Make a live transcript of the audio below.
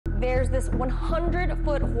There's this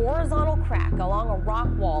 100-foot horizontal crack along a rock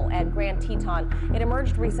wall at Grand Teton. It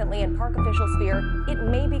emerged recently, and park officials fear it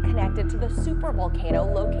may be connected to the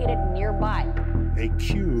supervolcano located nearby. A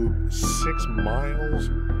cube 6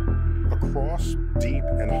 miles across, deep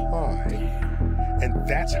and high, and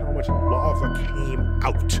that's how much lava came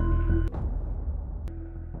out.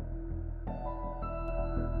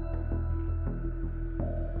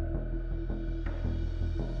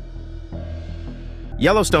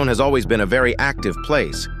 Yellowstone has always been a very active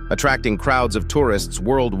place, attracting crowds of tourists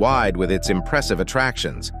worldwide with its impressive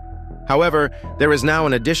attractions. However, there is now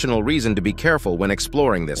an additional reason to be careful when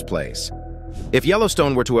exploring this place. If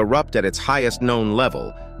Yellowstone were to erupt at its highest known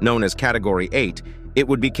level, known as Category 8, it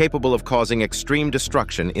would be capable of causing extreme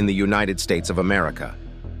destruction in the United States of America.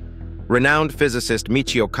 Renowned physicist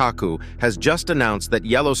Michio Kaku has just announced that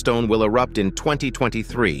Yellowstone will erupt in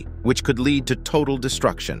 2023, which could lead to total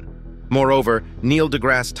destruction. Moreover, Neil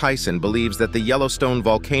deGrasse Tyson believes that the Yellowstone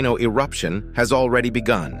Volcano Eruption has already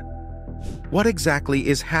begun. What exactly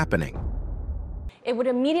is happening? It would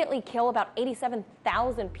immediately kill about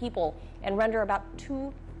 87,000 people and render about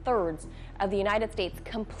 2/3 of the United States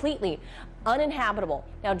completely uninhabitable.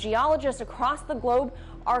 Now, geologists across the globe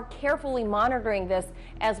are carefully monitoring this,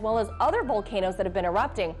 as well as other volcanoes that have been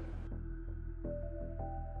erupting.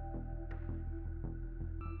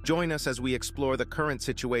 Join us as we explore the current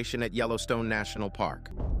situation at Yellowstone National Park.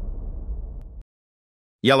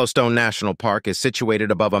 Yellowstone National Park is situated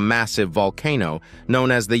above a massive volcano known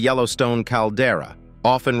as the Yellowstone caldera,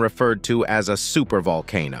 often referred to as a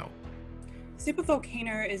supervolcano.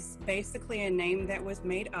 Supervolcano is basically a name that was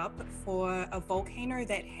made up for a volcano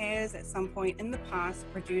that has, at some point in the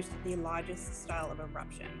past, produced the largest style of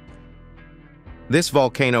eruption. This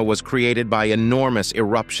volcano was created by enormous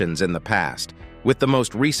eruptions in the past, with the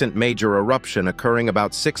most recent major eruption occurring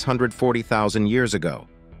about 640,000 years ago.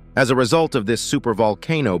 As a result of this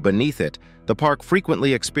supervolcano beneath it, the park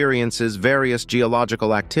frequently experiences various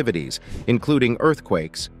geological activities, including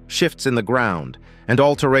earthquakes, shifts in the ground, and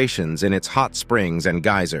alterations in its hot springs and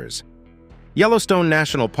geysers. Yellowstone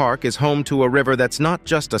National Park is home to a river that's not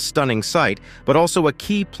just a stunning sight, but also a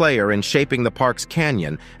key player in shaping the park's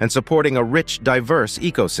canyon and supporting a rich, diverse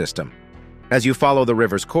ecosystem. As you follow the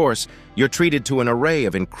river's course, you're treated to an array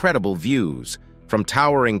of incredible views, from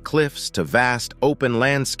towering cliffs to vast, open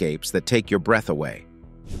landscapes that take your breath away.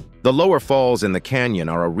 The lower falls in the canyon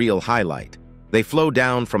are a real highlight. They flow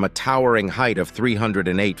down from a towering height of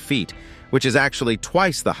 308 feet, which is actually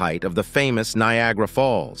twice the height of the famous Niagara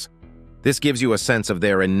Falls. This gives you a sense of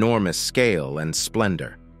their enormous scale and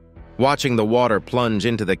splendor. Watching the water plunge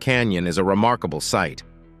into the canyon is a remarkable sight.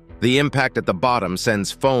 The impact at the bottom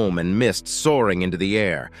sends foam and mist soaring into the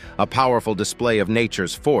air, a powerful display of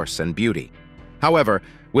nature's force and beauty. However,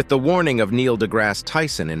 with the warning of Neil deGrasse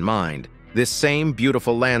Tyson in mind, this same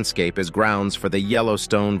beautiful landscape is grounds for the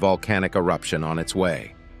Yellowstone volcanic eruption on its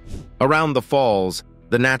way. Around the falls,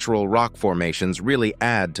 the natural rock formations really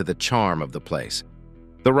add to the charm of the place.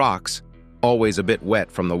 The rocks, always a bit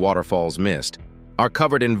wet from the waterfall's mist, are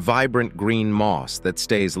covered in vibrant green moss that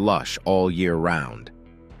stays lush all year round.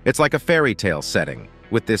 It's like a fairy tale setting,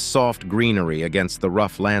 with this soft greenery against the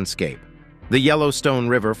rough landscape. The Yellowstone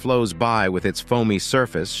River flows by with its foamy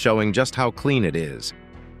surface, showing just how clean it is.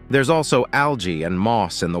 There's also algae and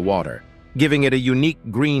moss in the water, giving it a unique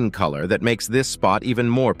green color that makes this spot even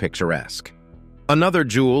more picturesque. Another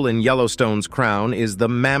jewel in Yellowstone's crown is the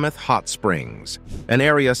Mammoth Hot Springs, an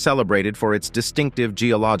area celebrated for its distinctive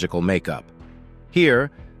geological makeup. Here,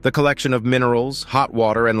 the collection of minerals, hot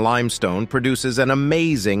water, and limestone produces an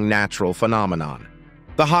amazing natural phenomenon.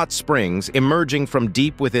 The hot springs, emerging from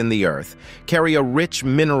deep within the earth, carry a rich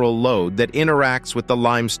mineral load that interacts with the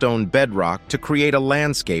limestone bedrock to create a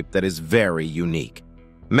landscape that is very unique.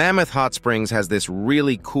 Mammoth Hot Springs has this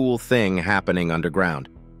really cool thing happening underground.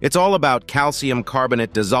 It's all about calcium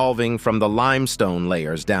carbonate dissolving from the limestone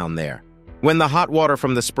layers down there. When the hot water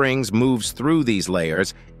from the springs moves through these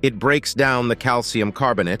layers, it breaks down the calcium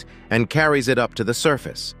carbonate and carries it up to the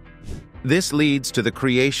surface. This leads to the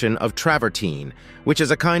creation of travertine, which is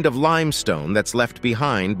a kind of limestone that's left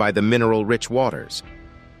behind by the mineral-rich waters.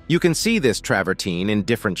 You can see this travertine in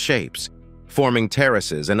different shapes, forming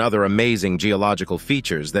terraces and other amazing geological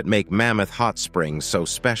features that make Mammoth Hot Springs so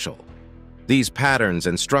special. These patterns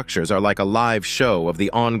and structures are like a live show of the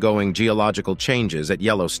ongoing geological changes at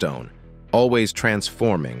Yellowstone. Always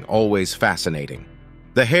transforming, always fascinating.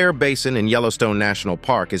 The Hare Basin in Yellowstone National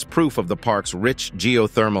Park is proof of the park's rich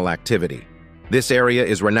geothermal activity. This area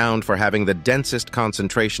is renowned for having the densest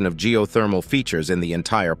concentration of geothermal features in the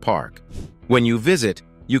entire park. When you visit,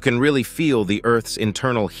 you can really feel the Earth's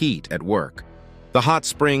internal heat at work. The hot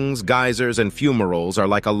springs, geysers, and fumaroles are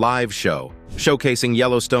like a live show, showcasing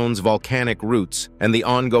Yellowstone's volcanic roots and the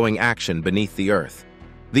ongoing action beneath the earth.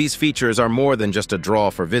 These features are more than just a draw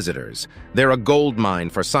for visitors. They're a goldmine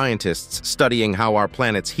for scientists studying how our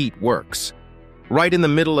planet's heat works. Right in the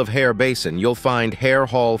middle of Hare Basin, you'll find Hare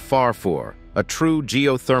Hall Farfour, a true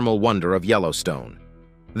geothermal wonder of Yellowstone.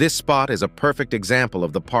 This spot is a perfect example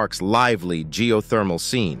of the park's lively geothermal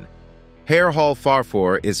scene. Hare Hall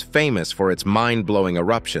Farfour is famous for its mind-blowing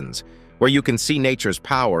eruptions, where you can see nature's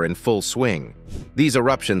power in full swing. These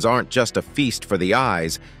eruptions aren't just a feast for the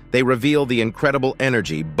eyes, they reveal the incredible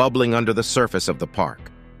energy bubbling under the surface of the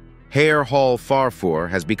park. Hare Hall Farfour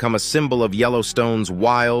has become a symbol of Yellowstone's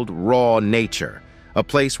wild, raw nature, a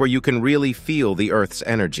place where you can really feel the Earth's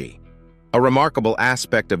energy. A remarkable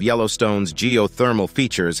aspect of Yellowstone's geothermal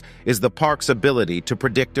features is the park's ability to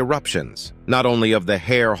predict eruptions, not only of the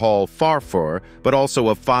Hare Hall Farfour, but also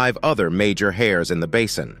of 5 other major hares in the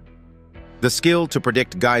basin. The skill to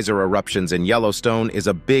predict geyser eruptions in Yellowstone is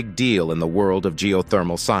a big deal in the world of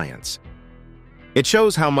geothermal science. It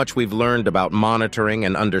shows how much we've learned about monitoring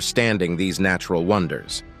and understanding these natural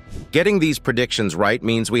wonders. Getting these predictions right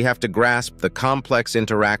means we have to grasp the complex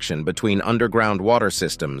interaction between underground water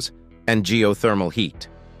systems and geothermal heat.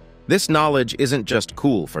 This knowledge isn't just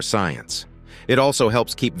cool for science. It also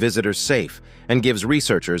helps keep visitors safe and gives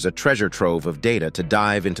researchers a treasure trove of data to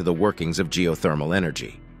dive into the workings of geothermal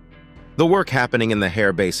energy. The work happening in the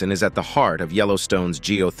Hare Basin is at the heart of Yellowstone's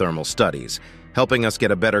geothermal studies, helping us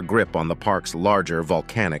get a better grip on the park's larger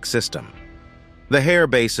volcanic system. The Hare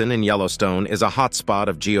Basin in Yellowstone is a hotspot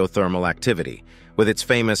of geothermal activity, with its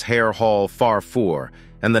famous Hare Hall Farfour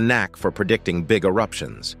and the knack for predicting big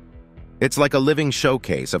eruptions. It's like a living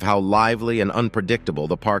showcase of how lively and unpredictable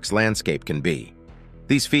the park's landscape can be.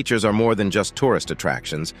 These features are more than just tourist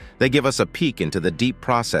attractions, they give us a peek into the deep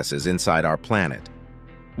processes inside our planet.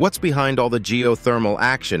 What's behind all the geothermal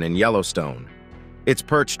action in Yellowstone? It's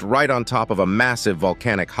perched right on top of a massive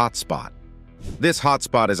volcanic hotspot. This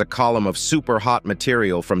hotspot is a column of super hot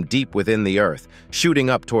material from deep within the earth,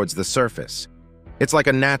 shooting up towards the surface. It's like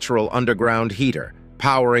a natural underground heater,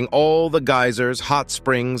 powering all the geysers, hot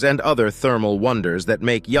springs, and other thermal wonders that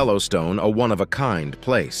make Yellowstone a one-of-a-kind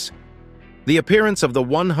place. The appearance of the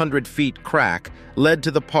 100-feet crack led to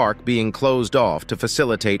the park being closed off to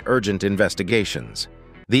facilitate urgent investigations.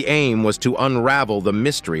 The aim was to unravel the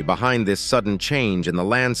mystery behind this sudden change in the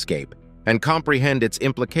landscape and comprehend its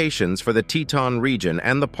implications for the Teton region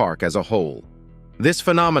and the park as a whole. This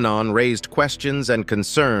phenomenon raised questions and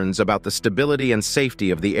concerns about the stability and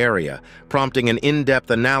safety of the area, prompting an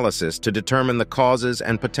in-depth analysis to determine the causes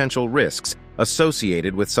and potential risks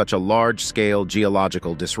associated with such a large-scale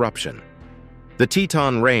geological disruption. The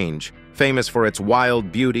Teton Range, famous for its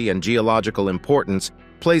wild beauty and geological importance,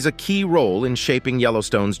 plays a key role in shaping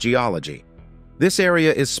Yellowstone's geology. This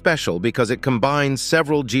area is special because it combines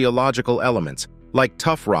several geological elements, like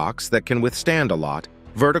tough rocks that can withstand a lot,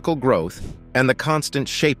 vertical growth, and the constant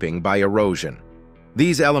shaping by erosion.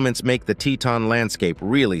 These elements make the Teton landscape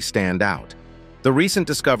really stand out. The recent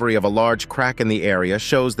discovery of a large crack in the area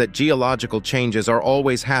shows that geological changes are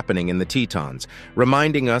always happening in the Tetons,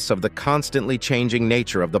 reminding us of the constantly changing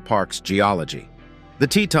nature of the park's geology. The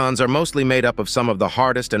Tetons are mostly made up of some of the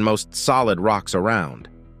hardest and most solid rocks around.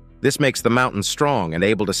 This makes the mountains strong and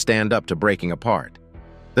able to stand up to breaking apart.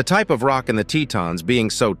 The type of rock in the Tetons, being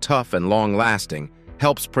so tough and long-lasting,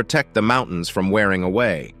 helps protect the mountains from wearing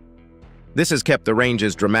away. This has kept the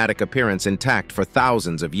range's dramatic appearance intact for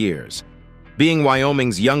thousands of years. Being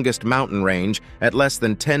Wyoming's youngest mountain range, at less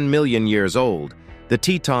than 10 million years old, the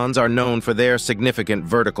Tetons are known for their significant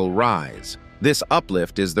vertical rise. This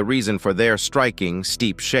uplift is the reason for their striking,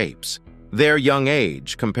 steep shapes. Their young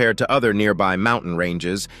age, compared to other nearby mountain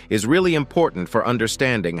ranges, is really important for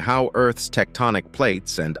understanding how Earth's tectonic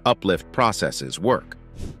plates and uplift processes work.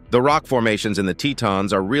 The rock formations in the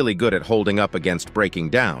Tetons are really good at holding up against breaking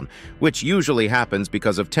down, which usually happens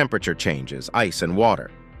because of temperature changes, ice and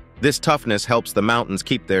water. This toughness helps the mountains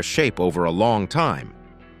keep their shape over a long time.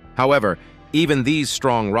 However, even these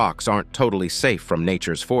strong rocks aren't totally safe from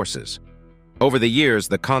nature's forces. Over the years,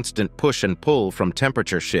 the constant push and pull from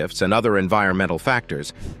temperature shifts and other environmental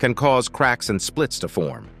factors can cause cracks and splits to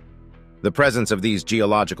form. The presence of these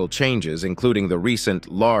geological changes, including the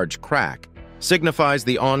recent large crack, signifies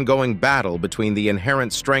the ongoing battle between the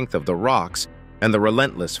inherent strength of the rocks and the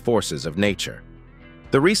relentless forces of nature.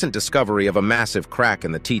 The recent discovery of a massive crack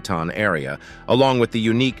in the Teton area, along with the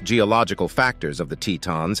unique geological factors of the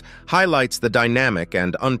Tetons, highlights the dynamic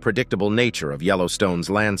and unpredictable nature of Yellowstone's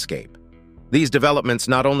landscape. These developments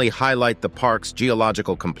not only highlight the park's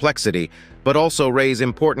geological complexity, but also raise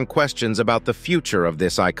important questions about the future of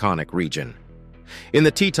this iconic region. In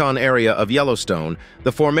the Teton area of Yellowstone,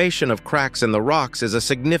 the formation of cracks in the rocks is a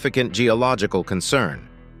significant geological concern.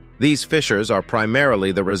 These fissures are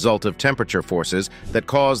primarily the result of temperature forces that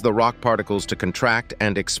cause the rock particles to contract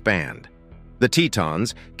and expand. The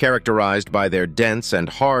Tetons, characterized by their dense and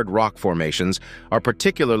hard rock formations, are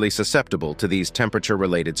particularly susceptible to these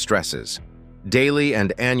temperature-related stresses. Daily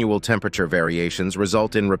and annual temperature variations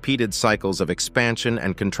result in repeated cycles of expansion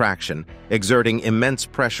and contraction, exerting immense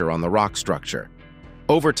pressure on the rock structure.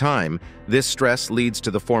 Over time, this stress leads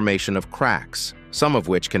to the formation of cracks, some of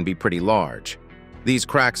which can be pretty large. These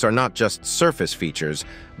cracks are not just surface features,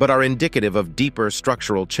 but are indicative of deeper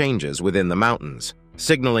structural changes within the mountains,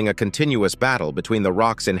 signaling a continuous battle between the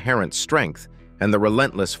rock's inherent strength and the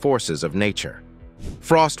relentless forces of nature.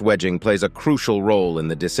 Frost wedging plays a crucial role in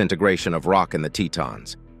the disintegration of rock in the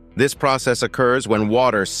Tetons. This process occurs when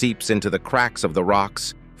water seeps into the cracks of the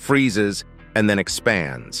rocks, freezes, and then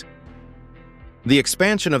expands. The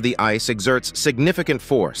expansion of the ice exerts significant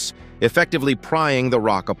force, effectively prying the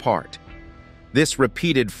rock apart. This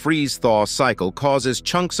repeated freeze-thaw cycle causes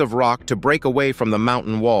chunks of rock to break away from the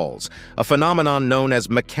mountain walls, a phenomenon known as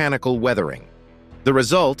mechanical weathering. The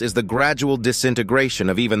result is the gradual disintegration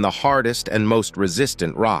of even the hardest and most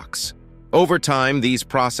resistant rocks. Over time, these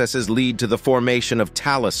processes lead to the formation of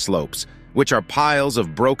talus slopes, which are piles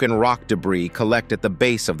of broken rock debris collect at the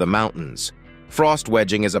base of the mountains. Frost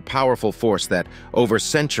wedging is a powerful force that, over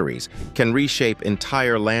centuries, can reshape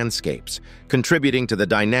entire landscapes, contributing to the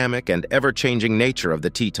dynamic and ever-changing nature of the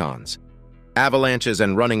Tetons. Avalanches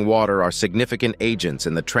and running water are significant agents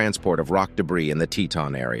in the transport of rock debris in the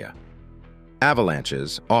Teton area.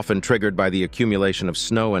 Avalanches, often triggered by the accumulation of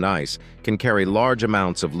snow and ice, can carry large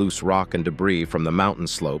amounts of loose rock and debris from the mountain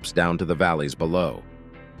slopes down to the valleys below.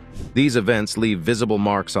 These events leave visible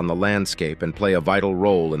marks on the landscape and play a vital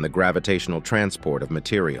role in the gravitational transport of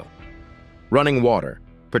material. Running water,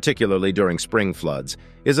 particularly during spring floods,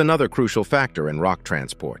 is another crucial factor in rock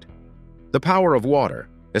transport. The power of water,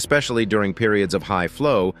 especially during periods of high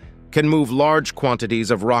flow, can move large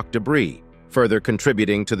quantities of rock debris, further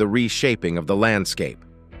contributing to the reshaping of the landscape.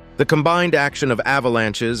 The combined action of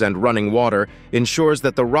avalanches and running water ensures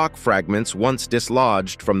that the rock fragments once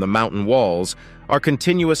dislodged from the mountain walls are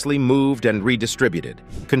continuously moved and redistributed,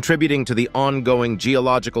 contributing to the ongoing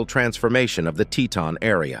geological transformation of the Teton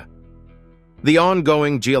area. The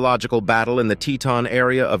ongoing geological battle in the Teton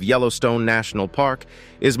area of Yellowstone National Park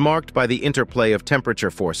is marked by the interplay of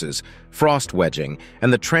temperature forces, frost wedging,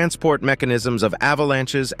 and the transport mechanisms of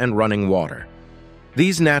avalanches and running water.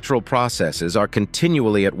 These natural processes are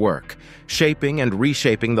continually at work, shaping and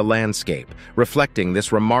reshaping the landscape, reflecting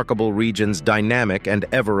this remarkable region's dynamic and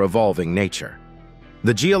ever-evolving nature.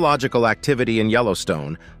 The geological activity in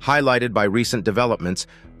Yellowstone, highlighted by recent developments,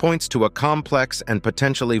 points to a complex and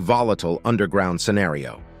potentially volatile underground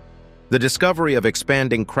scenario. The discovery of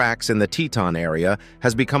expanding cracks in the Teton area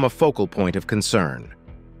has become a focal point of concern.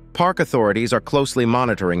 Park authorities are closely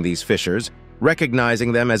monitoring these fissures,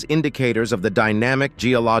 recognizing them as indicators of the dynamic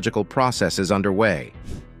geological processes underway.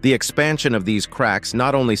 The expansion of these cracks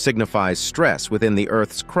not only signifies stress within the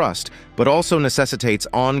Earth's crust, but also necessitates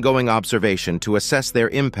ongoing observation to assess their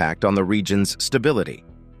impact on the region's stability.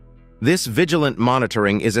 This vigilant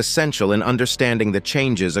monitoring is essential in understanding the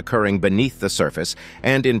changes occurring beneath the surface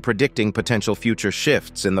and in predicting potential future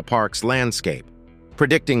shifts in the park's landscape.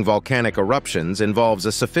 Predicting volcanic eruptions involves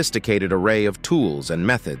a sophisticated array of tools and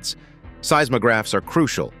methods. Seismographs are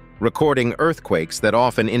crucial, recording earthquakes that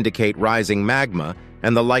often indicate rising magma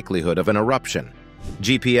and the likelihood of an eruption.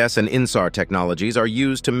 GPS and INSAR technologies are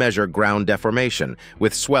used to measure ground deformation,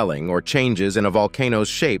 with swelling or changes in a volcano's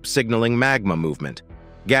shape signaling magma movement.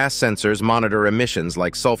 Gas sensors monitor emissions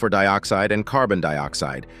like sulfur dioxide and carbon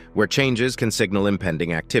dioxide, where changes can signal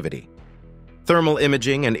impending activity. Thermal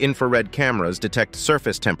imaging and infrared cameras detect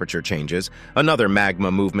surface temperature changes, another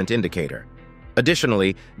magma movement indicator.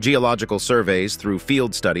 Additionally, geological surveys through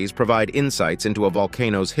field studies provide insights into a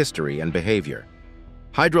volcano's history and behavior.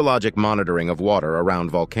 Hydrologic monitoring of water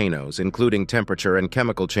around volcanoes, including temperature and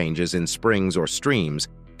chemical changes in springs or streams,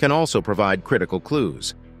 can also provide critical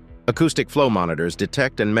clues. Acoustic flow monitors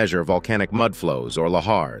detect and measure volcanic mud flows or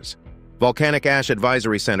lahars. Volcanic ash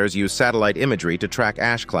advisory centers use satellite imagery to track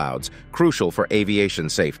ash clouds, crucial for aviation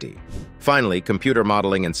safety. Finally, computer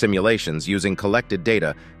modeling and simulations using collected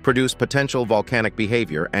data produce potential volcanic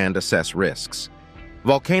behavior and assess risks.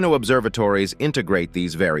 Volcano observatories integrate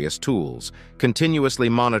these various tools, continuously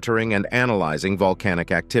monitoring and analyzing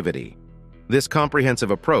volcanic activity. This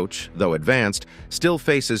comprehensive approach, though advanced, still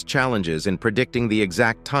faces challenges in predicting the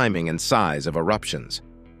exact timing and size of eruptions.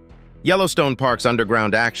 Yellowstone Park's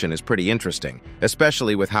underground action is pretty interesting,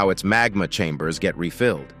 especially with how its magma chambers get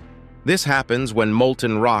refilled. This happens when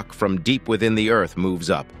molten rock from deep within the earth moves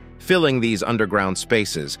up, filling these underground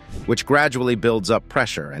spaces, which gradually builds up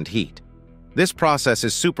pressure and heat. This process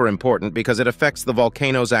is super important because it affects the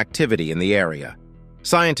volcano's activity in the area.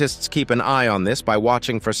 Scientists keep an eye on this by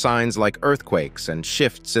watching for signs like earthquakes and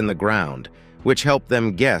shifts in the ground, which help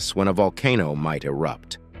them guess when a volcano might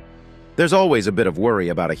erupt. There's always a bit of worry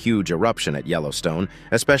about a huge eruption at Yellowstone,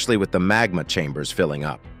 especially with the magma chambers filling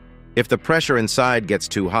up. If the pressure inside gets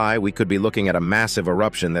too high, we could be looking at a massive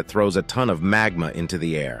eruption that throws a ton of magma into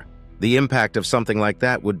the air. The impact of something like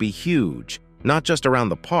that would be huge, not just around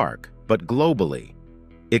the park, but globally.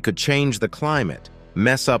 It could change the climate,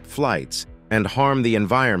 mess up flights, and harm the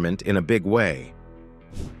environment in a big way.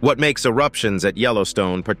 What makes eruptions at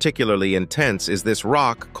Yellowstone particularly intense is this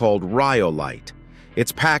rock called rhyolite.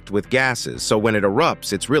 It's packed with gases, so when it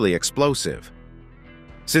erupts, it's really explosive.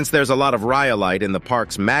 Since there's a lot of rhyolite in the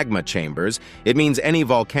park's magma chambers, it means any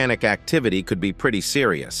volcanic activity could be pretty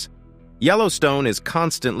serious. Yellowstone is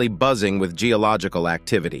constantly buzzing with geological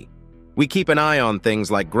activity. We keep an eye on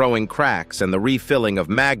things like growing cracks and the refilling of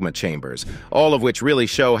magma chambers, all of which really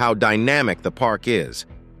show how dynamic the park is.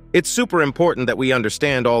 It's super important that we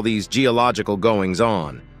understand all these geological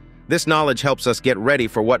goings-on. This knowledge helps us get ready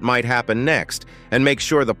for what might happen next and make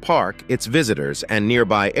sure the park, its visitors, and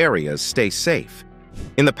nearby areas stay safe.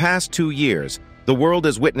 In the past 2 years, the world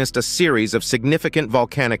has witnessed a series of significant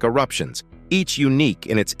volcanic eruptions, each unique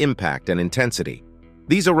in its impact and intensity.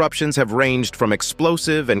 These eruptions have ranged from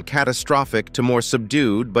explosive and catastrophic to more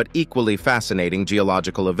subdued but equally fascinating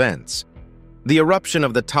geological events. The eruption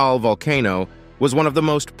of the Taal volcano was one of the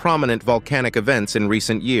most prominent volcanic events in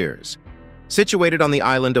recent years. Situated on the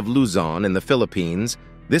island of Luzon in the Philippines,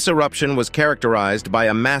 this eruption was characterized by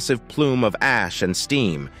a massive plume of ash and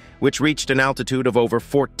steam, which reached an altitude of over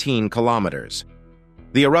 14 kilometers.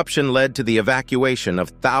 The eruption led to the evacuation of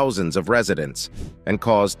thousands of residents and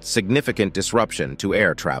caused significant disruption to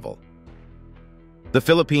air travel. The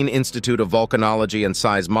Philippine Institute of Volcanology and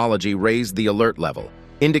Seismology raised the alert level,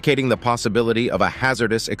 indicating the possibility of a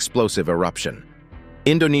hazardous explosive eruption.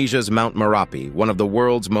 Indonesia's Mount Merapi, one of the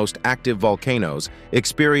world's most active volcanoes,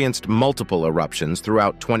 experienced multiple eruptions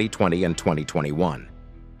throughout 2020 and 2021.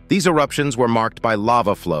 These eruptions were marked by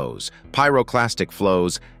lava flows, pyroclastic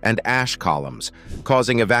flows, and ash columns,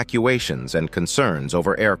 causing evacuations and concerns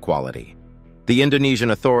over air quality. The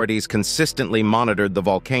Indonesian authorities consistently monitored the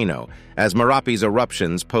volcano, as Merapi's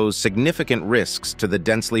eruptions pose significant risks to the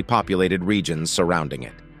densely populated regions surrounding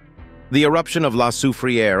it. The eruption of La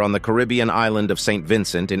Soufriere on the Caribbean island of St.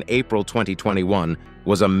 Vincent in April 2021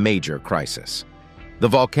 was a major crisis. The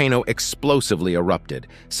volcano explosively erupted,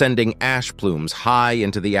 sending ash plumes high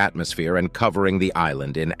into the atmosphere and covering the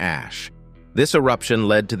island in ash. This eruption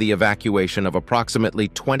led to the evacuation of approximately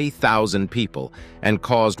 20,000 people and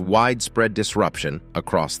caused widespread disruption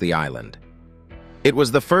across the island. It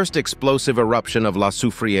was the first explosive eruption of La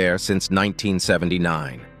Soufriere since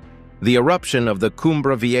 1979. The eruption of the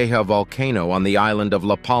Cumbre Vieja volcano on the island of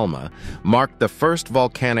La Palma marked the first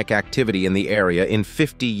volcanic activity in the area in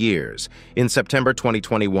 50 years, in September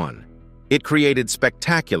 2021. It created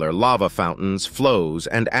spectacular lava fountains, flows,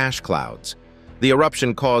 and ash clouds. The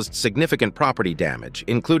eruption caused significant property damage,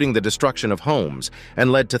 including the destruction of homes,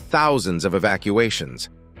 and led to thousands of evacuations.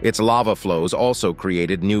 Its lava flows also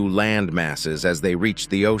created new land masses as they reached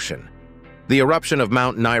the ocean. The eruption of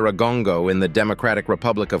Mount Nyiragongo in the Democratic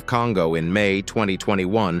Republic of Congo in May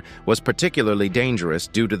 2021 was particularly dangerous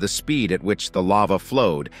due to the speed at which the lava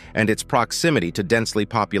flowed and its proximity to densely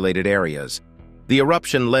populated areas. The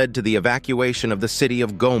eruption led to the evacuation of the city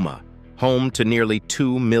of Goma, home to nearly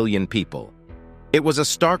 2 million people. It was a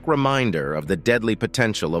stark reminder of the deadly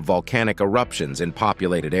potential of volcanic eruptions in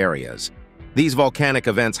populated areas. These volcanic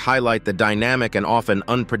events highlight the dynamic and often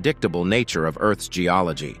unpredictable nature of Earth's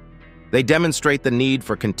geology. They demonstrate the need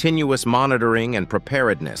for continuous monitoring and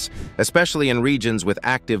preparedness, especially in regions with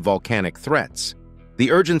active volcanic threats.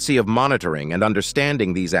 The urgency of monitoring and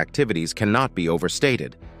understanding these activities cannot be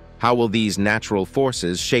overstated. How will these natural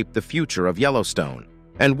forces shape the future of Yellowstone?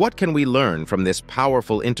 And what can we learn from this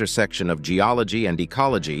powerful intersection of geology and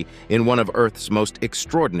ecology in one of Earth's most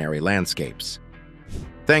extraordinary landscapes?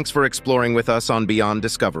 Thanks for exploring with us on Beyond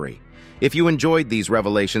Discovery. If you enjoyed these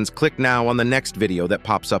revelations, click now on the next video that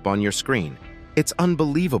pops up on your screen. It's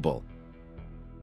unbelievable.